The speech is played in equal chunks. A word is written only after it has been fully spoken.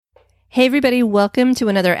Hey everybody, welcome to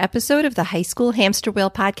another episode of the High School Hamster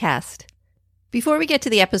Wheel podcast. Before we get to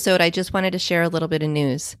the episode, I just wanted to share a little bit of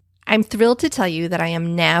news. I'm thrilled to tell you that I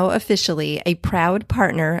am now officially a proud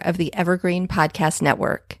partner of the Evergreen Podcast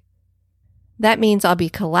Network. That means I'll be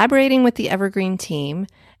collaborating with the Evergreen team,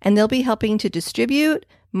 and they'll be helping to distribute,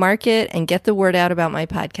 market, and get the word out about my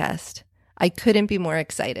podcast. I couldn't be more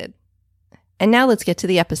excited. And now let's get to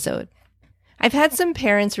the episode. I've had some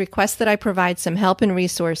parents request that I provide some help and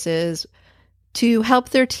resources to help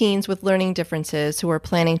their teens with learning differences who are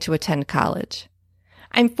planning to attend college.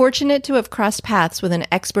 I'm fortunate to have crossed paths with an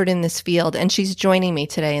expert in this field, and she's joining me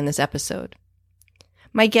today in this episode.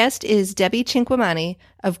 My guest is Debbie Cinquemani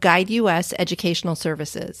of Guide US Educational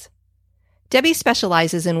Services. Debbie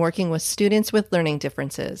specializes in working with students with learning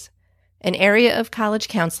differences, an area of college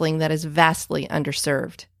counseling that is vastly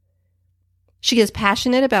underserved. She is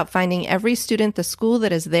passionate about finding every student the school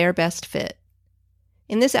that is their best fit.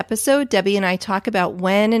 In this episode, Debbie and I talk about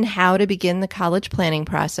when and how to begin the college planning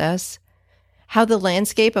process, how the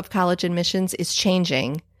landscape of college admissions is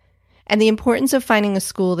changing, and the importance of finding a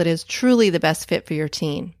school that is truly the best fit for your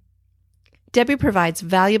teen. Debbie provides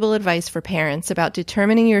valuable advice for parents about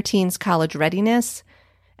determining your teen's college readiness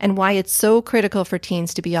and why it's so critical for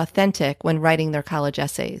teens to be authentic when writing their college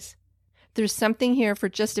essays. There's something here for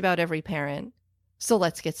just about every parent. So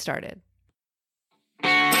let's get started.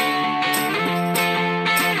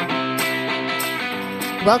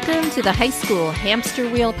 Welcome to the High School Hamster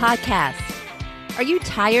Wheel podcast. Are you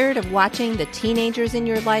tired of watching the teenagers in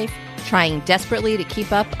your life trying desperately to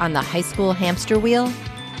keep up on the high school hamster wheel?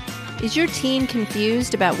 Is your teen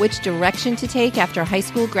confused about which direction to take after high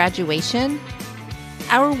school graduation?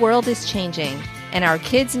 Our world is changing, and our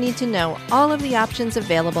kids need to know all of the options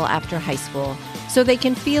available after high school so they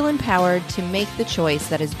can feel empowered to make the choice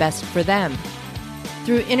that is best for them.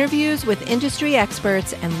 Through interviews with industry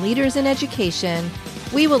experts and leaders in education,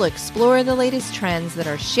 we will explore the latest trends that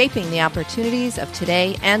are shaping the opportunities of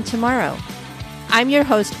today and tomorrow. I'm your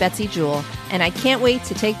host, Betsy Jewell, and I can't wait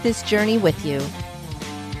to take this journey with you.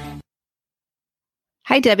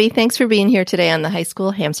 Hi, Debbie. Thanks for being here today on the High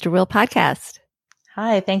School Hamster Wheel podcast.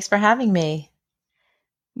 Hi, thanks for having me.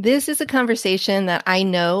 This is a conversation that I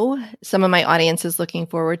know some of my audience is looking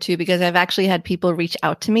forward to because I've actually had people reach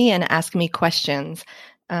out to me and ask me questions.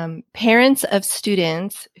 Parents of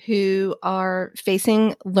students who are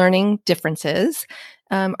facing learning differences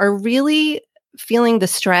are really feeling the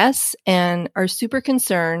stress and are super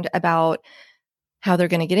concerned about how they're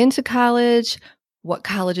going to get into college, what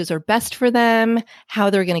colleges are best for them,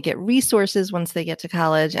 how they're going to get resources once they get to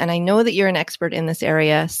college. And I know that you're an expert in this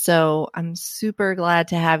area, so I'm super glad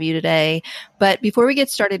to have you today. But before we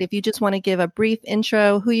get started, if you just want to give a brief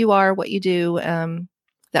intro, who you are, what you do,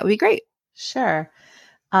 that would be great. Sure.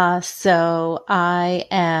 So I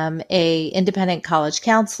am a independent college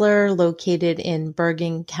counselor located in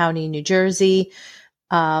Bergen County, New Jersey.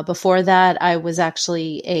 Before that, I was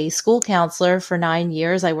actually a school counselor for 9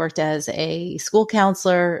 years. I worked as a school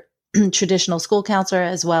counselor, traditional school counselor,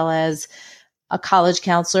 as well as a college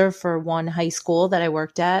counselor for one high school that I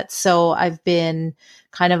worked at. So I've been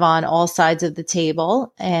kind of on all sides of the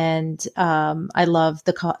table, and I love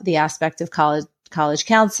the aspect of college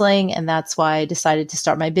counseling, and that's why I decided to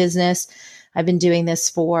start my business. I've been doing this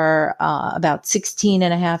for about 16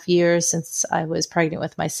 and a half years since I was pregnant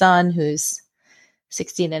with my son, who's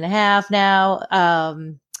 16 and a half now.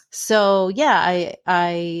 So yeah,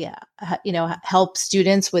 I help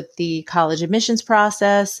students with the college admissions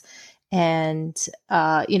process and,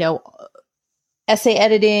 essay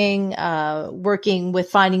editing, working with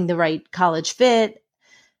finding the right college fit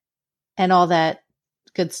and all that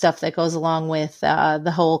good stuff that goes along with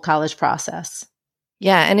the whole college process.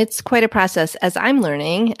 Yeah, and it's quite a process, as I'm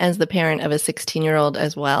learning as the parent of a 16-year-old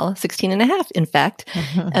as well, 16 and a half, in fact.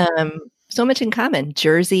 So much in common.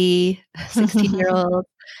 Jersey, 16-year-old.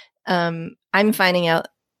 I'm finding out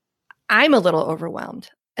I'm a little overwhelmed.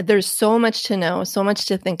 There's so much to know, so much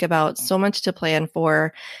to think about, so much to plan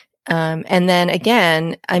for. And then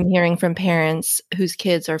again, I'm hearing from parents whose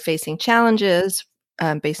kids are facing challenges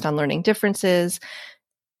based on learning differences.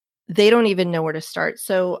 They don't even know where to start.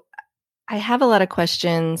 So I have a lot of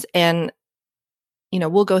questions, and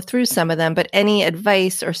we'll go through some of them, but any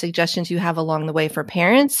advice or suggestions you have along the way for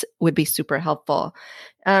parents would be super helpful.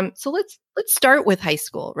 So let's start with high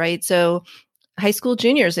school, right? So high school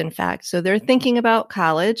juniors, in fact. So they're thinking about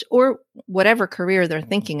college or whatever career they're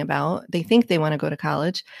thinking about. They think they want to go to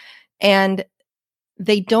college, and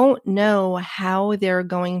they don't know how they're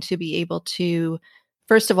going to be able to,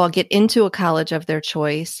 first of all, get into a college of their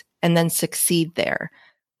choice and then succeed there.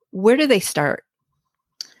 Where do they start?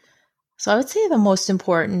 So I would say the most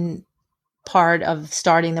important part of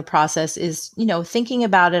starting the process is, thinking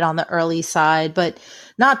about it on the early side, but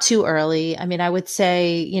not too early. I mean, I would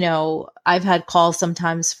say, I've had calls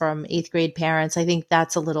sometimes from eighth grade parents. I think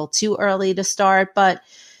that's a little too early to start, but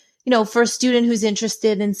for a student who's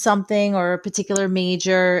interested in something or a particular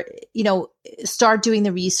major, start doing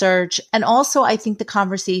the research. And also, I think the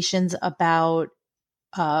conversations about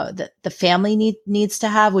the family needs to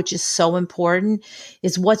have, which is so important,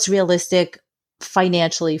 is what's realistic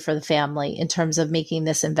financially for the family in terms of making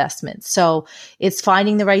this investment. So it's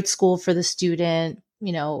finding the right school for the student,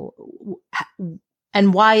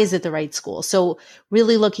 and why is it the right school? So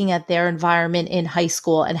really looking at their environment in high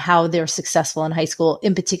school and how they're successful in high school,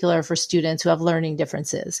 in particular for students who have learning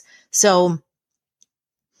differences. So,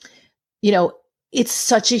 it's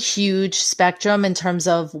such a huge spectrum in terms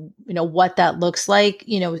of, what that looks like.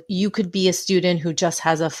 You could be a student who just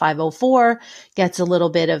has a 504, gets a little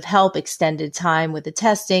bit of help, extended time with the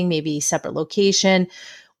testing, maybe separate location.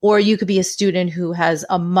 Or you could be a student who has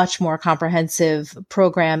a much more comprehensive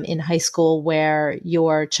program in high school where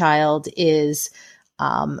your child is,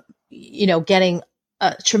 getting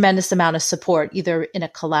a tremendous amount of support, either in a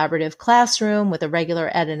collaborative classroom with a regular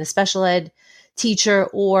ed and a special ed teacher,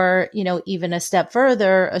 or, even a step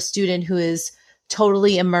further, a student who is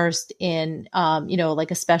totally immersed in, like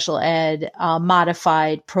a special ed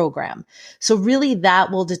modified program. So really that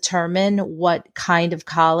will determine what kind of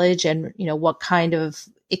college and, what kind of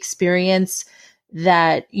experience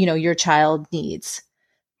that, your child needs.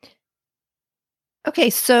 Okay.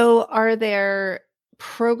 So are there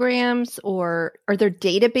programs or are there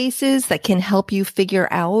databases that can help you figure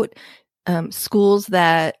out schools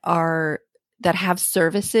that have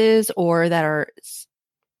services or that are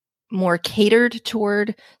more catered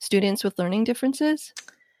toward students with learning differences?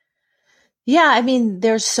 Yeah, I mean,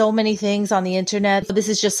 there's so many things on the internet. This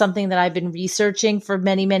is just something that I've been researching for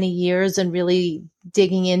many, many years and really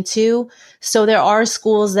digging into. So there are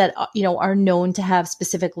schools that, are known to have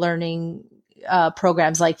specific learning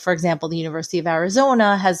programs. Like, for example, the University of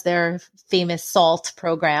Arizona has their famous SALT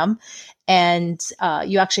program, and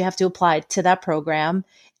you actually have to apply to that program.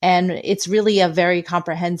 And it's really a very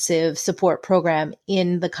comprehensive support program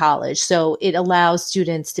in the college. So it allows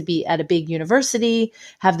students to be at a big university,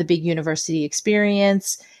 have the big university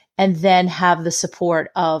experience, and then have the support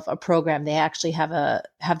of a program. They actually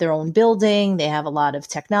have their own building. They have a lot of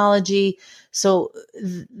technology. So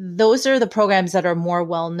those are the programs that are more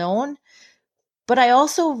well known. But I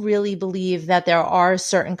also really believe that there are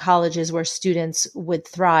certain colleges where students would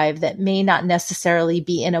thrive that may not necessarily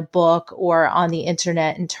be in a book or on the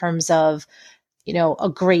internet in terms of, a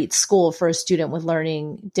great school for a student with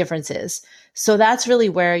learning differences. So that's really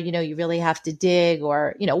where, you really have to dig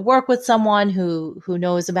or, work with someone who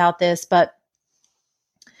knows about this. But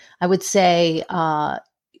I would say,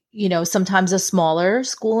 sometimes a smaller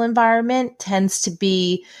school environment tends to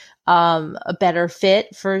be a better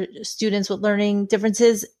fit for students with learning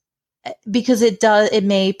differences because it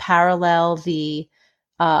may parallel the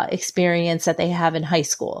experience that they have in high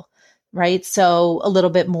school, right? So a little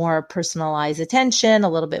bit more personalized attention, a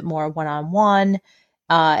little bit more one-on-one,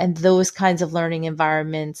 and those kinds of learning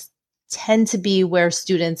environments tend to be where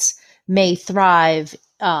students may thrive,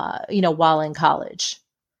 while in college.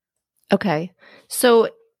 Okay. So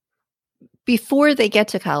before they get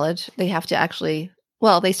to college, they have to actually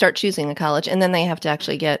they start choosing a college and then they have to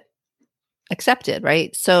actually get accepted,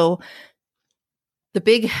 right? So the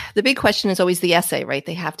big question is always the essay, right?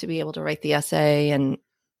 They have to be able to write the essay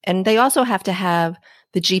and they also have to have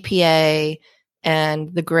the GPA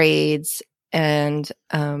and the grades and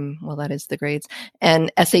that is the grades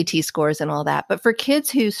and SAT scores and all that. But for kids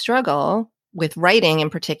who struggle with writing in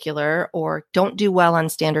particular or don't do well on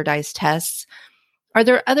standardized tests, are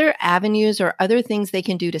there other avenues or other things they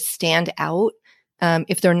can do to stand out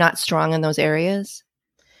if they're not strong in those areas?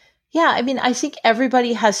 Yeah, I mean, I think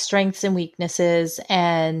everybody has strengths and weaknesses.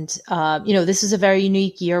 And, this is a very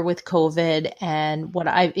unique year with COVID. And what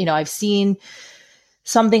I've seen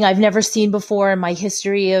something I've never seen before in my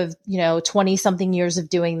history of, 20 something years of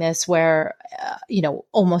doing this, where,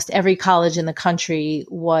 almost every college in the country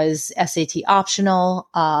was SAT optional,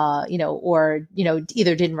 or,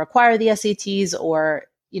 either didn't require the SATs or,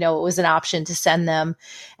 it was an option to send them.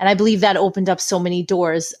 And I believe that opened up so many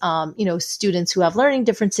doors. Students who have learning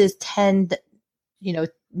differences tend,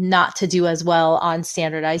 not to do as well on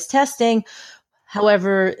standardized testing.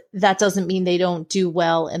 However, that doesn't mean they don't do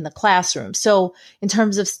well in the classroom. So in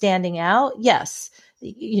terms of standing out, yes,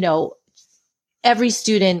 every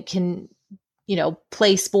student can,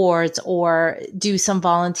 play sports or do some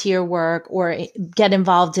volunteer work or get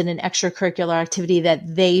involved in an extracurricular activity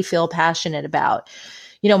that they feel passionate about.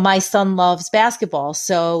 my son loves basketball.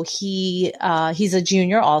 So he's a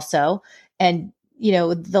junior also. And,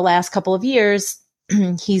 the last couple of years,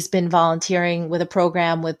 he's been volunteering with a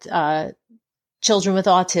program with children with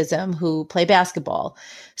autism who play basketball.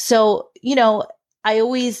 So, I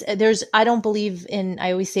don't believe in,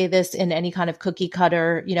 I always say this, in any kind of cookie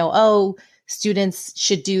cutter, students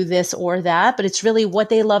should do this or that, but it's really what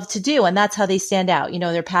they love to do. And that's how they stand out.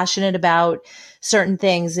 They're passionate about certain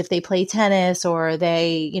things. If they play tennis or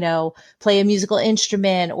they, play a musical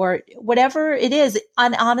instrument or whatever it is.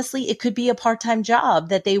 And honestly, it could be a part-time job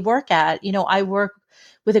that they work at. I work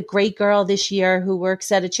with a great girl this year who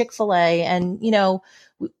works at a Chick-fil-A, and, one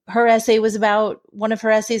of her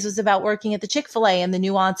essays was about working at the Chick-fil-A and the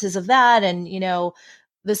nuances of that. And,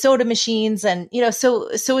 the soda machines and, so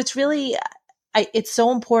it's really, it's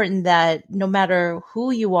so important that no matter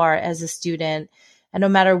who you are as a student and no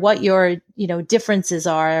matter what your, differences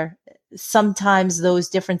are, sometimes those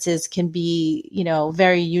differences can be,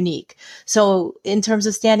 very unique. So in terms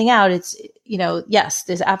of standing out, it's, yes,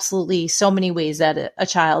 there's absolutely so many ways that a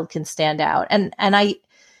child can stand out. And I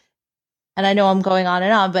know I'm going on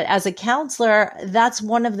and on, but as a counselor, that's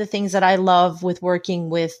one of the things that I love with working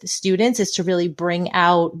with students, is to really bring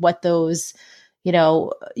out what those,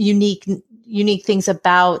 unique things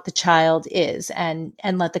about the child is, and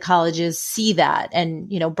let the colleges see that and,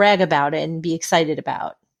 brag about it and be excited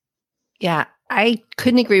about. Yeah, I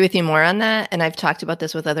couldn't agree with you more on that. And I've talked about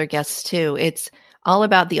this with other guests too. It's all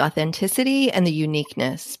about the authenticity and the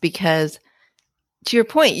uniqueness, because to your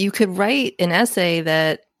point, you could write an essay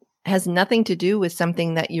that has nothing to do with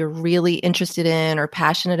something that you're really interested in or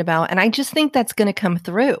passionate about. And I just think that's going to come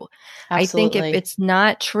through. Absolutely. I think if it's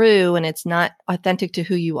not true and it's not authentic to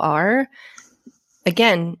who you are,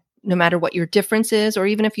 again, no matter what your difference is, or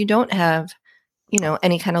even if you don't have,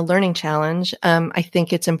 any kind of learning challenge, I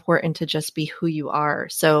think it's important to just be who you are.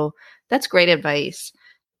 So that's great advice.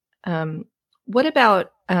 What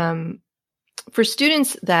about for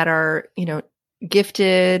students that are,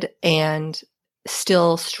 gifted and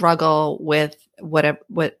still struggle with what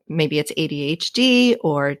maybe it's ADHD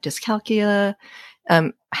or dyscalculia?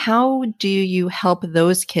 How do you help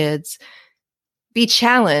those kids be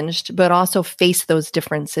challenged, but also face those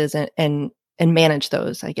differences and manage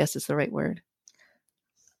those, I guess is the right word?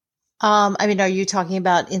 Are you talking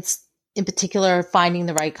about in particular finding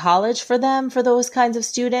the right college for them, for those kinds of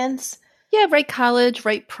students? Yeah, right college,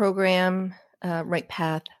 right program, right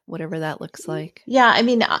path, whatever that looks like. Yeah,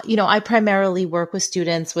 I primarily work with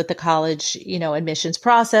students with the college, admissions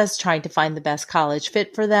process, trying to find the best college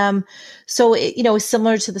fit for them. So, it's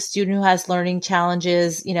similar to the student who has learning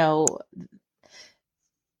challenges.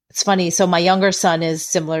 It's funny. So my younger son is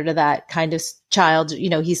similar to that kind of child.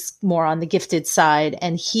 He's more on the gifted side,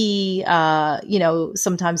 and he,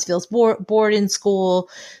 sometimes feels bored in school.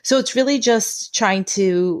 So it's really just trying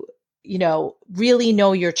to, really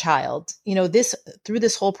know your child, through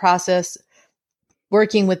this whole process,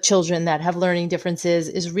 working with children that have learning differences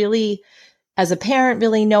is really, as a parent,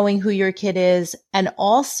 really knowing who your kid is, and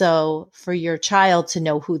also for your child to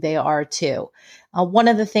know who they are too. One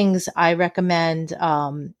of the things I recommend,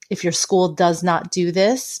 if your school does not do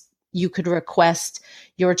this, you could request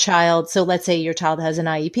your child. So let's say your child has an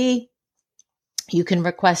IEP. You can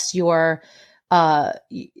request to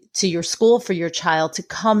your school for your child to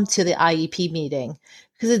come to the IEP meeting,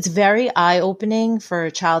 because it's very eye-opening for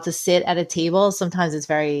a child to sit at a table. Sometimes it's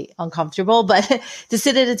very uncomfortable, but to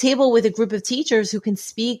sit at a table with a group of teachers who can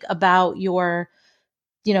speak about your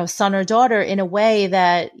son or daughter in a way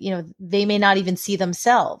that, they may not even see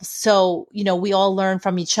themselves. So, we all learn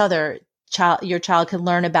from each other. Your child can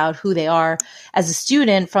learn about who they are as a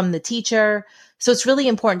student from the teacher. So it's really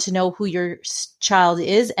important to know who your child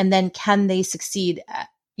is, and then can they succeed,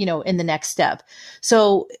 in the next step.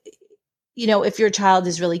 So, if your child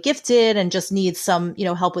is really gifted and just needs some,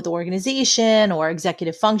 help with organization or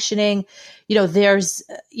executive functioning,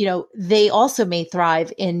 they also may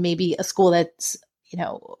thrive in maybe a school that's,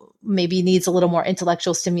 maybe needs a little more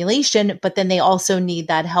intellectual stimulation, but then they also need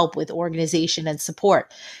that help with organization and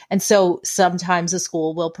support. And so sometimes a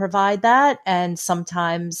school will provide that, and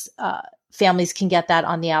sometimes families can get that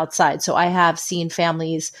on the outside. So I have seen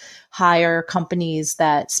families hire companies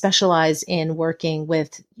that specialize in working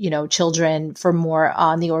with, children for more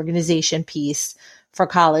on the organization piece for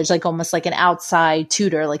college, like almost like an outside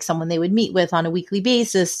tutor, like someone they would meet with on a weekly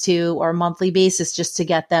basis or a monthly basis, just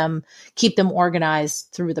to keep them organized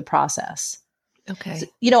through the process. Okay. So,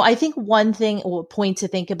 I think one point to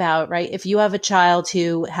think about, right? If you have a child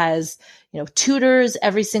who has, tutors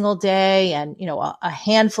every single day and, a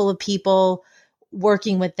handful of people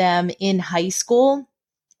working with them in high school,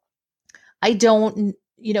 I don't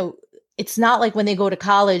you know, it's not like when they go to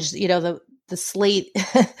college, the slate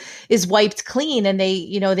is wiped clean and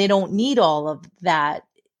they don't need all of that.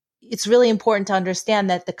 It's really important to understand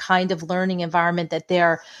that the kind of learning environment that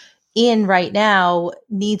they're in right now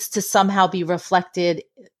needs to somehow be reflected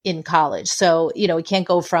in college. So, it can't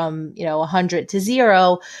go from, 100 to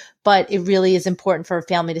 0, but it really is important for a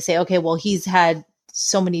family to say, okay, well, he's had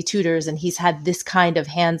so many tutors and he's had this kind of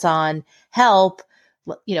hands-on help,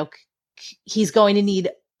 he's going to need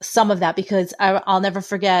some of that, because I'll never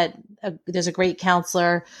forget, there's a great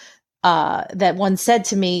counselor that once said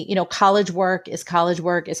to me, college work is college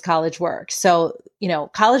work is college work. So,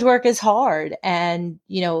 college work is hard, and,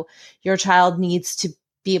 your child needs to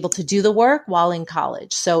be able to do the work while in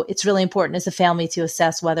college. So it's really important as a family to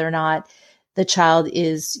assess whether or not the child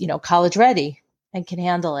is, college ready and can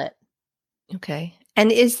handle it. Okay.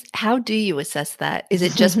 And how do you assess that? Is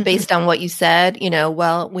it just based on what you said?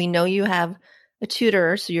 Well, we know you have a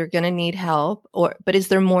tutor, so you're going to need help, but is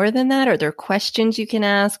there more than that? Are there questions you can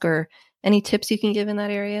ask, or any tips you can give in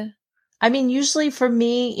that area? I mean, usually for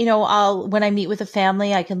me, when I meet with a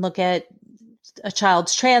family, I can look at a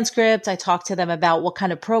child's transcript. I talk to them about what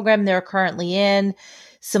kind of program they're currently in,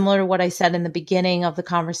 similar to what I said in the beginning of the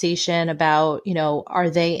conversation about, are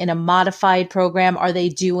they in a modified program? Are they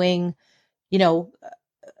doing,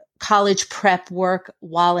 college prep work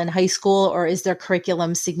while in high school, or is their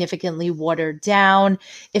curriculum significantly watered down?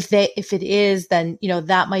 If it is, then,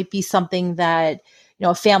 that might be something that,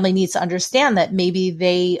 a family needs to understand, that maybe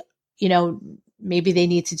they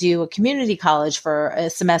need to do a community college for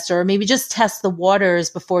a semester, or maybe just test the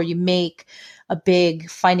waters before you make a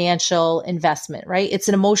big financial investment, right? It's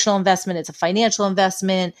an emotional investment. It's a financial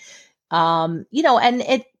investment. And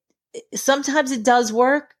sometimes it does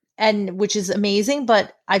work, and which is amazing,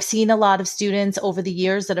 but I've seen a lot of students over the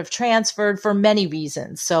years that have transferred for many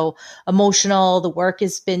reasons. So emotional, the work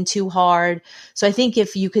has been too hard. So I think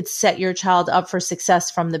if you could set your child up for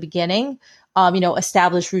success from the beginning,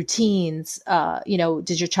 establish routines.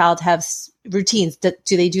 Does your child have routines? Do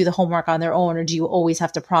they do the homework on their own, or do you always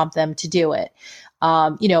have to prompt them to do it?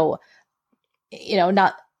 Not,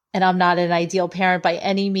 and I'm not an ideal parent by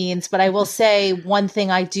any means, but I will say one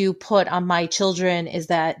thing I do put on my children is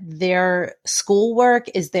that their schoolwork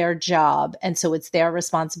is their job. And so it's their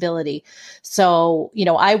responsibility. So,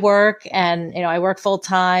 I work, and, I work full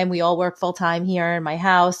time. We all work full time here in my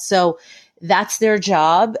house. So that's their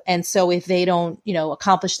job. And so if they don't,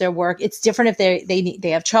 accomplish their work, it's different if they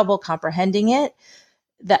have trouble comprehending it,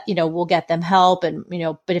 that, we'll get them help. And,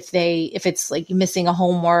 but if it's like missing a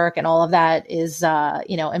homework and all of that is,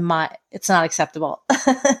 it's not acceptable.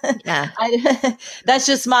 Yeah. That's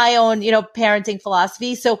just my own, parenting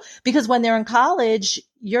philosophy. So, because when they're in college,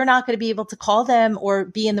 you're not going to be able to call them or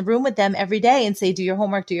be in the room with them every day and say, do your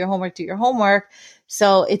homework, do your homework, do your homework.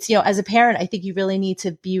 So it's, as a parent, I think you really need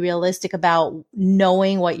to be realistic about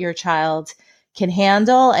knowing what your child can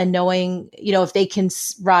handle, and knowing, if they can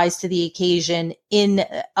rise to the occasion in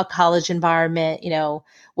a college environment,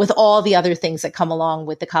 with all the other things that come along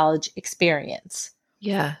with the college experience.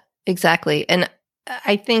 Yeah, exactly. And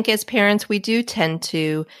I think as parents, we do tend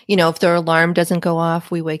to, if their alarm doesn't go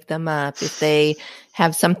off, we wake them up. If they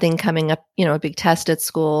have something coming up, a big test at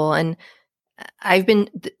school. And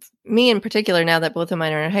me in particular, now that both of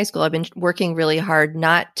mine are in high school, I've been working really hard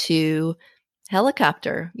not to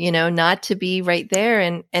helicopter, not to be right there.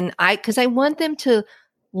 And because I want them to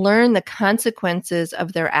learn the consequences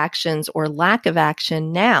of their actions or lack of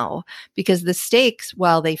action now, because the stakes,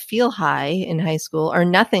 while they feel high in high school, are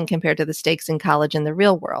nothing compared to the stakes in college and the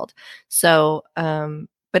real world. So,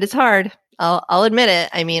 but it's hard. I'll admit it.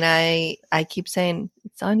 I mean, I keep saying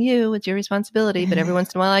it's on you, it's your responsibility, but every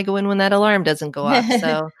once in a while I go in when that alarm doesn't go off.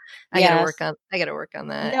 So I gotta work on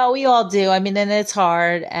that. No, we all do. I mean, and it's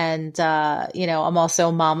hard. And, I'm also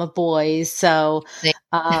a mom of boys. So,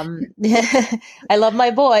 I love my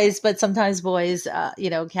boys, but sometimes boys,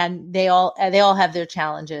 they all have their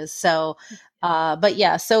challenges. So, but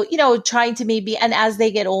yeah, so, trying to maybe, and as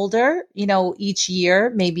they get older, each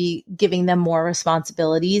year, maybe giving them more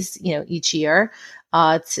responsibilities, each year,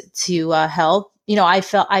 to help. I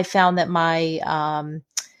found that my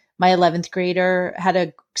 11th grader had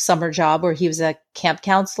a summer job where he was a camp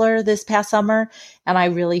counselor this past summer. And I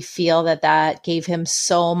really feel that gave him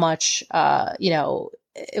so much,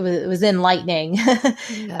 it was enlightening.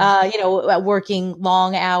 Yeah. Working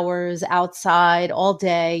long hours outside all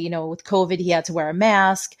day. With COVID, he had to wear a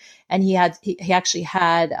mask, and he actually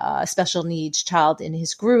had a special needs child in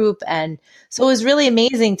his group, and so it was really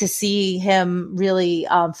amazing to see him really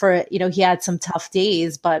he had some tough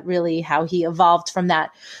days, but really how he evolved from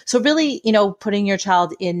that. So really, putting your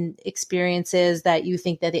child in experiences that you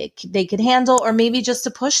think that they could handle, or maybe just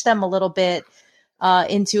to push them a little bit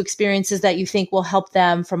into experiences that you think will help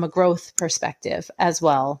them from a growth perspective as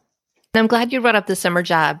well. And I'm glad you brought up the summer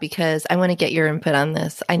job because I want to get your input on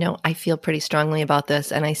this. I know I feel pretty strongly about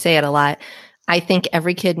this and I say it a lot. I think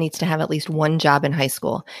every kid needs to have at least one job in high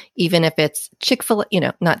school, even if it's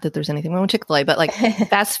Chick-fil-A, not that there's anything wrong with Chick-fil-A, but like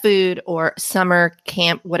fast food or summer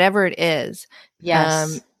camp, whatever it is.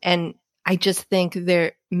 Yes. And I just think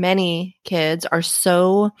many kids are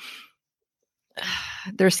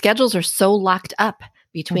their schedules are so locked up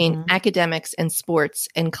between academics and sports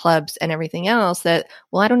and clubs and everything else that,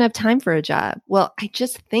 well, I don't have time for a job. Well, I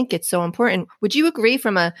just think it's so important. Would you agree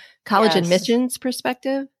from a college admissions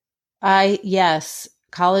perspective? Yes.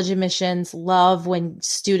 College admissions love when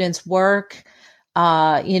students work.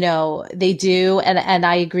 They do. And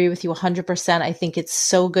I agree with you 100%. I think it's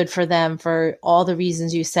so good for them for all the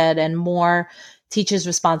reasons you said, and more teachers'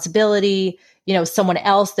 responsibility, someone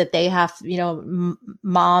else that they have,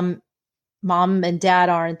 mom and dad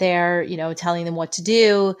aren't there, telling them what to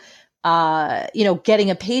do, getting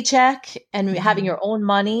a paycheck and having your own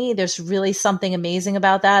money. There's really something amazing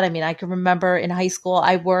about that. I mean, I can remember in high school,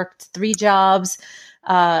 I worked 3 jobs,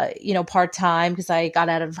 part-time because I got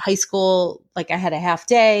out of high school, like I had a half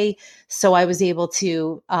day. So I was able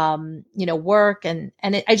to, work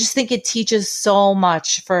I just think it teaches so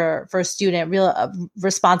much for a student, real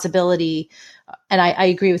responsibility. And I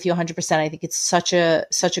agree with you 100%. I think it's such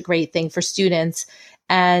a great thing for students.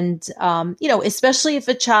 And, especially if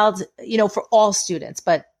a child, for all students,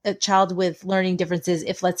 but a child with learning differences,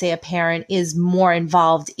 if let's say a parent is more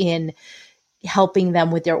involved in helping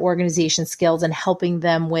them with their organization skills and helping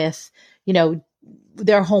them with,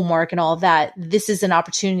 their homework and all of that, this is an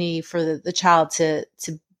opportunity for the child to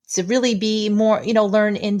really be more,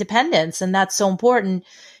 learn independence. And that's so important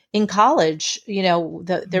in college.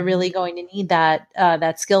 They're really going to need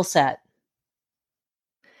that skill set.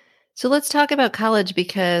 So let's talk about college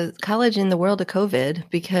in the world of COVID,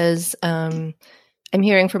 because I'm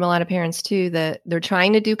hearing from a lot of parents too that they're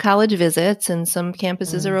trying to do college visits, and some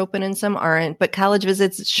campuses are open and some aren't, but college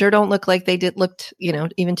visits sure don't look like they looked,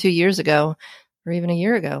 even 2 years ago or even a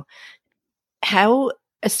year ago. How,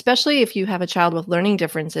 especially if you have a child with learning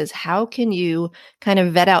differences, how can you kind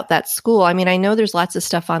of vet out that school? I mean, I know there's lots of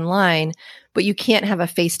stuff online, but you can't have a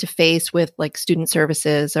face-to-face with like student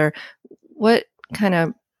services, or what kind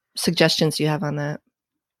of suggestions do you have on that?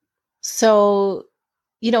 So,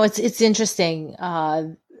 it's interesting.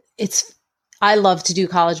 I love to do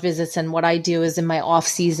college visits, and what I do is in my off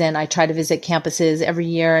season, I try to visit campuses every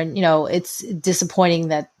year. And, it's disappointing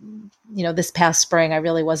that, this past spring, I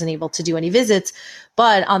really wasn't able to do any visits,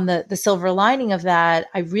 but on the silver lining of that,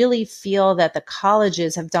 I really feel that the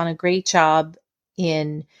colleges have done a great job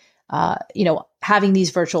in, having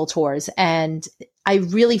these virtual tours. And I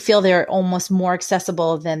really feel they're almost more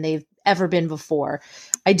accessible than they've ever been before.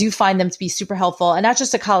 I do find them to be super helpful, and not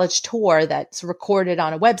just a college tour that's recorded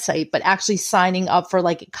on a website, but actually signing up for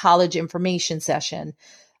like a college information session.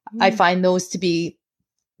 I find those to be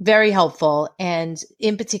very helpful. And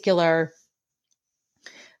in particular,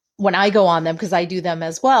 when I go on them, because I do them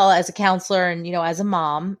as well as a counselor and, as a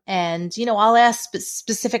mom, and, I'll ask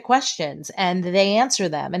specific questions and they answer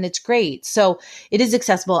them, and it's great. So it is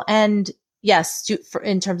accessible. And yes,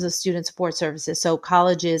 in terms of student support services. So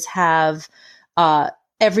colleges have,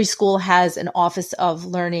 every school has an Office of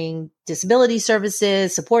Learning Disability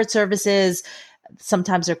Services, support services.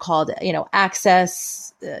 Sometimes they're called,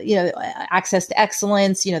 access to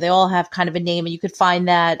excellence. They all have kind of a name, and you could find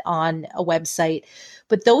that on a website.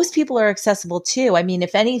 But those people are accessible too. I mean,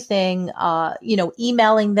 if anything,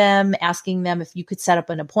 emailing them, asking them if you could set up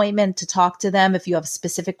an appointment to talk to them if you have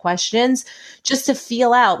specific questions, just to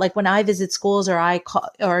feel out. Like when I visit schools or I call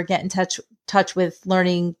or get in touch with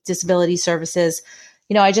learning disability services,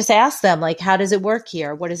 I just ask them, like, how does it work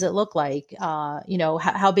here? What does it look like?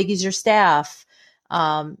 How big is your staff?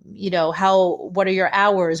 What are your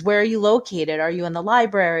hours? Where are you located? Are you in the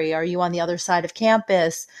library? Are you on the other side of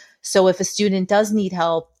campus? So if a student does need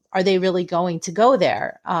help, are they really going to go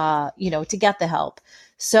there, to get the help?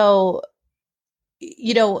 So,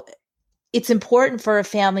 it's important for a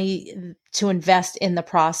family to invest in the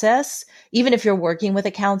process. Even if you're working with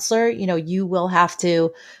a counselor, you will have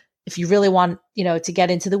to, if you really want, to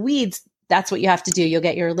get into the weeds, that's what you have to do. You'll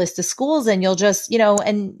get your list of schools and you'll just,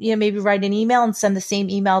 maybe write an email and send the same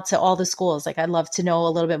email to all the schools. Like, I'd love to know a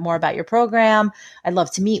little bit more about your program. I'd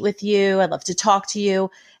love to meet with you. I'd love to talk to you.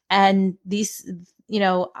 And these,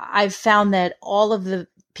 I've found that all of the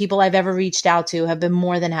people I've ever reached out to have been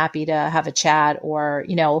more than happy to have a chat or,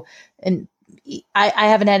 and I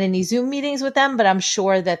haven't had any Zoom meetings with them, but I'm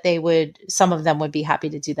sure that some of them would be happy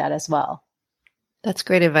to do that as well. That's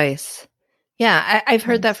great advice. Yeah, I've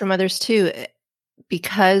heard that from others too.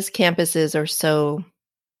 Because campuses are so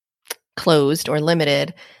closed or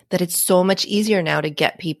limited, that it's so much easier now to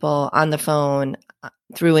get people on the phone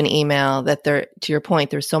through an email, that to your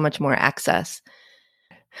point, there's so much more access.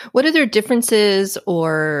 What other differences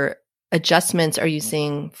or adjustments are you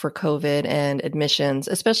seeing for COVID and admissions,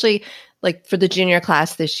 especially like for the junior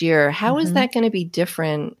class this year? How is that going to be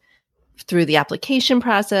different through the application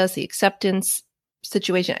process, the acceptance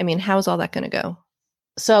situation? I mean, how is all that going to go?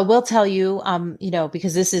 So I will tell you,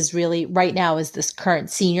 because this is really right now is this current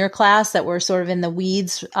senior class that we're sort of in the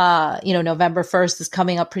weeds. November 1st is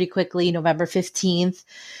coming up pretty quickly, November 15th.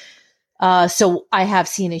 So I have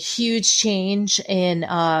seen a huge change in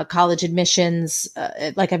college admissions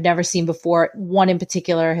like I've never seen before. One in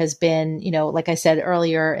particular has been, like I said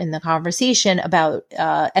earlier in the conversation about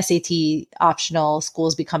SAT optional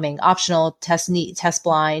schools becoming optional, test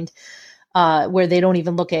blind, where they don't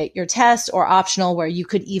even look at your test, or optional where you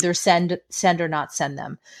could either send or not send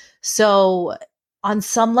them. So on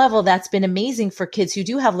some level, that's been amazing for kids who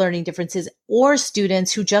do have learning differences or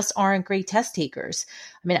students who just aren't great test takers.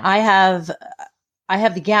 I mean, I have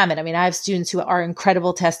the gamut. I mean, I have students who are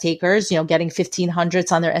incredible test takers, getting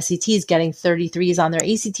 1500s on their SATs, getting 33s on their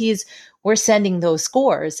ACTs. We're sending those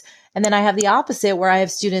scores. And then I have the opposite, where I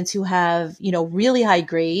have students who have, really high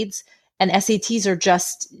grades and SATs are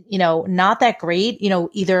just, not that great.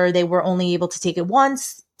 Either they were only able to take it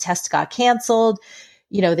once, test got canceled,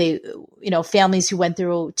 families who went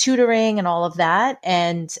through tutoring and all of that,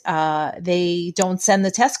 and they don't send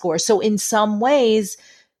the test score. So in some ways,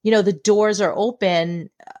 the doors are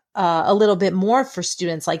open a little bit more for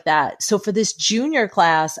students like that. So for this junior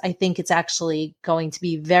class, I think it's actually going to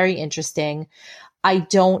be very interesting. I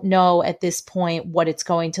don't know at this point what it's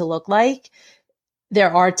going to look like.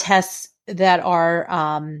 There are tests that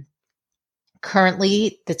are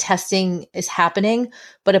currently, the testing is happening,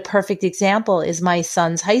 but a perfect example is my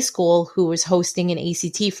son's high school, who was hosting an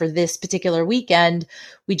ACT for this particular weekend.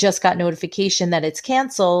 We just got notification that it's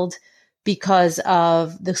canceled because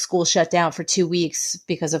of the school shut down for 2 weeks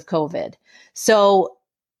because of COVID. So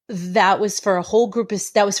that was for a whole group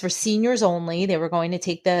that was for seniors only. They were going to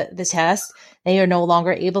take the test. They are no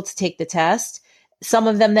longer able to take the test. Some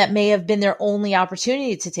of them that may have been their only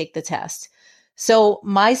opportunity to take the test. So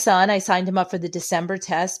my son, I signed him up for the December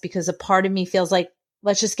test because a part of me feels like,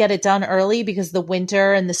 let's just get it done early, because the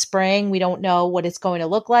winter and the spring, we don't know what it's going to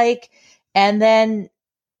look like. And then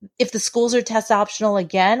if the schools are test optional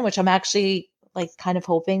again, which I'm actually like kind of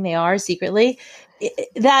hoping they are secretly,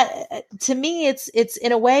 that to me, it's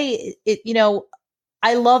in a way,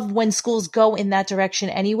 I love when schools go in that direction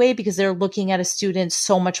anyway, because they're looking at a student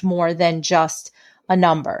so much more than just a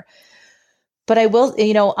number. But I will,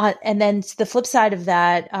 and then to the flip side of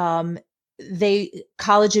that,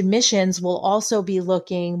 college admissions will also be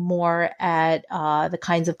looking more at the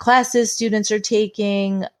kinds of classes students are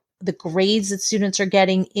taking, the grades that students are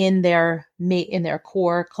getting in their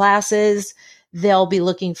core classes. They'll be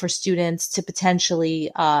looking for students to potentially,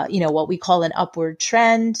 what we call an upward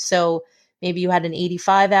trend. So maybe you had an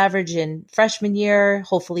 85 average in freshman year.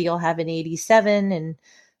 Hopefully you'll have an 87 in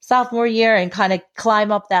sophomore year and kind of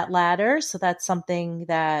climb up that ladder. So that's something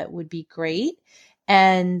that would be great.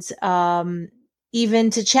 And even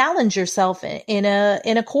to challenge yourself in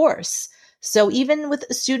a course. So even with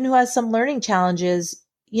a student who has some learning challenges,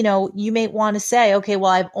 you may want to say, okay,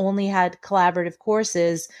 well, I've only had collaborative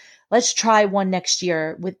courses. Let's try one next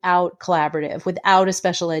year without collaborative, without a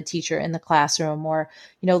special ed teacher in the classroom, or,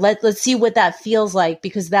 let's see what that feels like,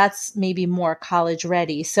 because that's maybe more college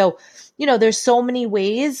ready. So, there's so many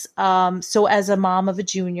ways. So as a mom of a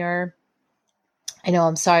junior, I know,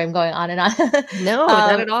 I'm sorry, I'm going on and on. No,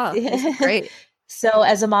 not at all. This is great. So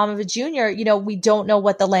as a mom of a junior, we don't know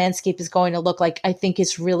what the landscape is going to look like. I think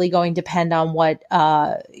it's really going to depend on what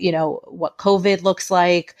COVID looks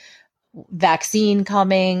like, vaccine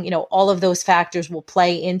coming, all of those factors will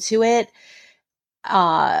play into it.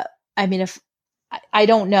 I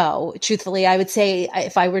don't know, truthfully, I would say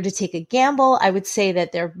if I were to take a gamble, I would say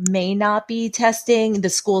that there may not be testing. The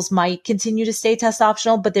schools might continue to stay test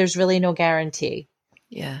optional, but there's really no guarantee.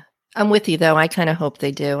 Yeah. I'm with you though. I kind of hope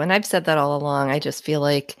they do. And I've said that all along. I just feel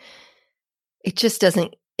like it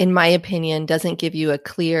in my opinion, doesn't give you a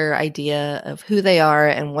clear idea of who they are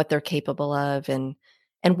and what they're capable of and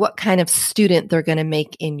what kind of student they're going to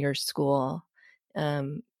make in your school.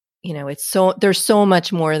 There's so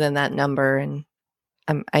much more than that number. And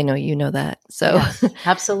I know you know that. So yes,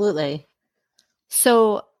 absolutely.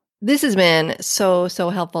 So this has been so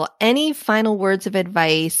helpful. Any final words of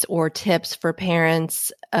advice or tips for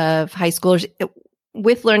parents of high schoolers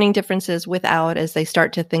with learning differences, without, as they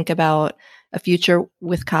start to think about a future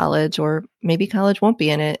with college, or maybe college won't be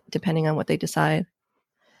in it, depending on what they decide?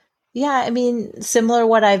 Yeah, I mean, similar to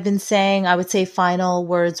what I've been saying, I would say final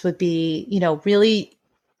words would be, really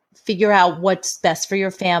figure out what's best for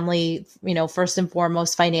your family, first and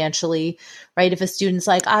foremost financially, right? If a student's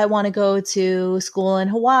like, I want to go to school in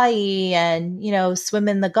Hawaii and, swim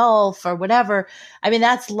in the Gulf or whatever, I mean,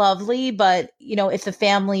 that's lovely. But, if the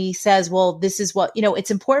family says, well, this is what,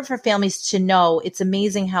 it's important for families to know. It's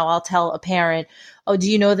amazing how I'll tell a parent, oh,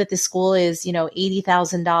 do you know that this school is,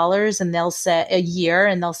 $80,000 and they'll say a year,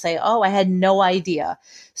 and they'll say, oh, I had no idea.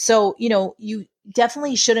 So, you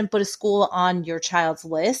definitely shouldn't put a school on your child's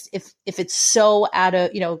list if it's so out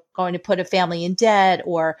of, going to put a family in debt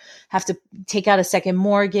or have to take out a second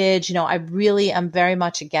mortgage. I really am very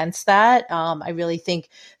much against that. I really think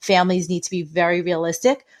families need to be very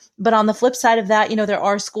realistic. But on the flip side of that, there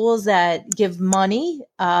are schools that give money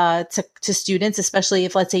to students, especially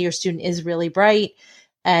if, let's say, your student is really bright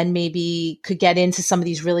and maybe could get into some of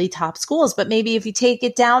these really top schools. But maybe if you take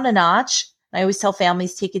it down a notch, I always tell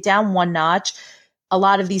families, take it down one notch. A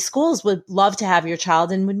lot of these schools would love to have your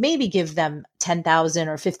child and would maybe give them $10,000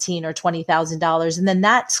 or $15,000 or $20,000. And then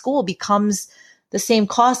that school becomes the same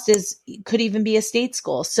cost as could even be a state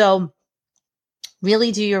school. So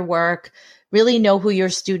really do your work, really know who your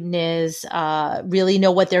student is, really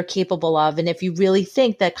know what they're capable of. And if you really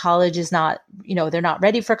think that college is not, they're not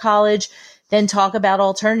ready for college, then talk about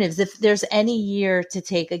alternatives. If there's any year to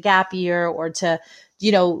take a gap year or to,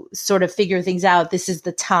 sort of figure things out, this is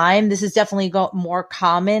the time. This is definitely more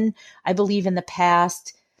common. I believe in the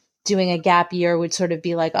past, doing a gap year would sort of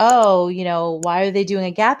be like, oh, why are they doing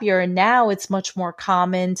a gap year? And now it's much more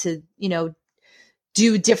common to,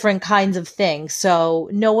 do different kinds of things. So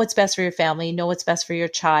know what's best for your family, know what's best for your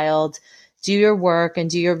child, do your work and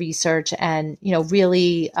do your research. And,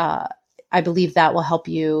 really, I believe that will help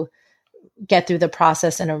you get through the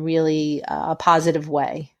process in a really positive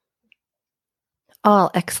way.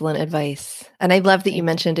 All excellent advice. And I love that you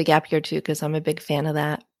mentioned a gap year too, because I'm a big fan of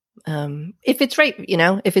that. If it's right,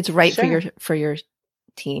 if it's right Sure. for your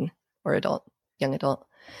teen or young adult.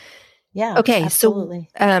 Yeah. Okay. Absolutely.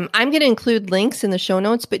 So I'm going to include links in the show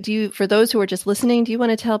notes, but for those who are just listening, do you want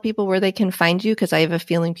to tell people where they can find you? Because I have a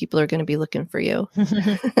feeling people are going to be looking for you.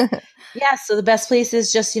 Yeah. So the best place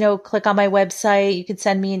is just, click on my website. You can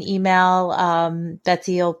send me an email.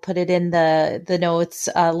 Betsy will put it in the notes,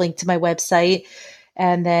 link to my website,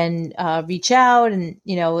 and then reach out. And,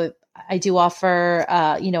 I do offer,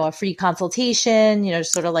 a free consultation,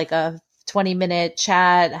 sort of like a 20-minute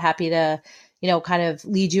chat. Happy to, kind of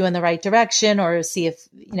lead you in the right direction, or see if,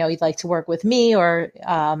 you'd like to work with me, or,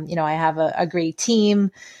 I have a great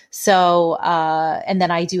team. So, and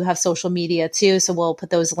then I do have social media too. So we'll put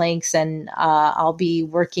those links, and I'll be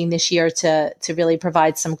working this year to really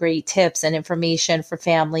provide some great tips and information for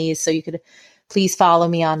families. So you could please follow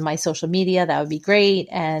me on my social media. That would be great.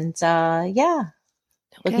 And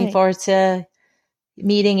looking forward to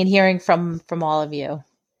meeting and hearing from all of you.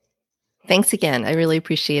 Thanks again. I really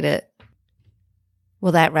appreciate it.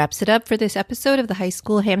 Well, that wraps it up for this episode of the High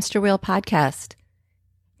School Hamster Wheel podcast.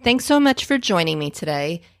 Thanks so much for joining me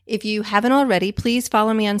today. If you haven't already, please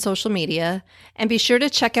follow me on social media, and be sure to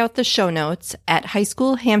check out the show notes at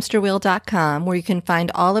highschoolhamsterwheel.com, where you can find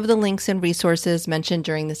all of the links and resources mentioned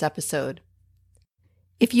during this episode.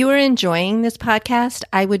 If you are enjoying this podcast,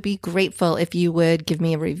 I would be grateful if you would give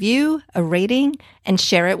me a review, a rating, and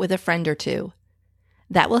share it with a friend or two.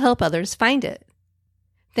 That will help others find it.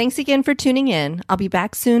 Thanks again for tuning in. I'll be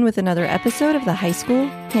back soon with another episode of the High School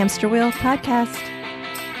Hamster Wheel podcast.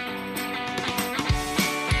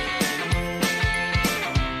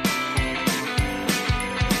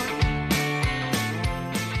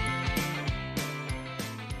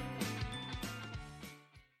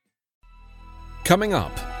 Coming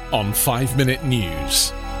up on 5 Minute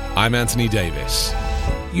News, I'm Anthony Davis.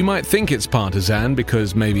 You might think it's partisan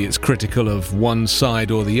because maybe it's critical of one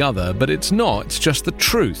side or the other, but it's not. It's just the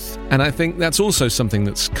truth. And I think that's also something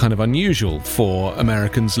that's kind of unusual for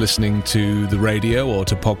Americans listening to the radio or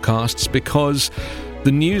to podcasts, because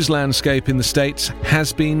The news landscape in the States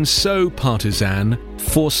has been so partisan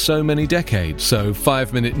for so many decades, so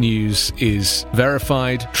 5 Minute News is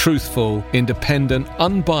verified, truthful, independent,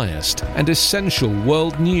 unbiased, and essential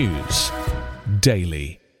world news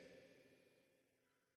daily.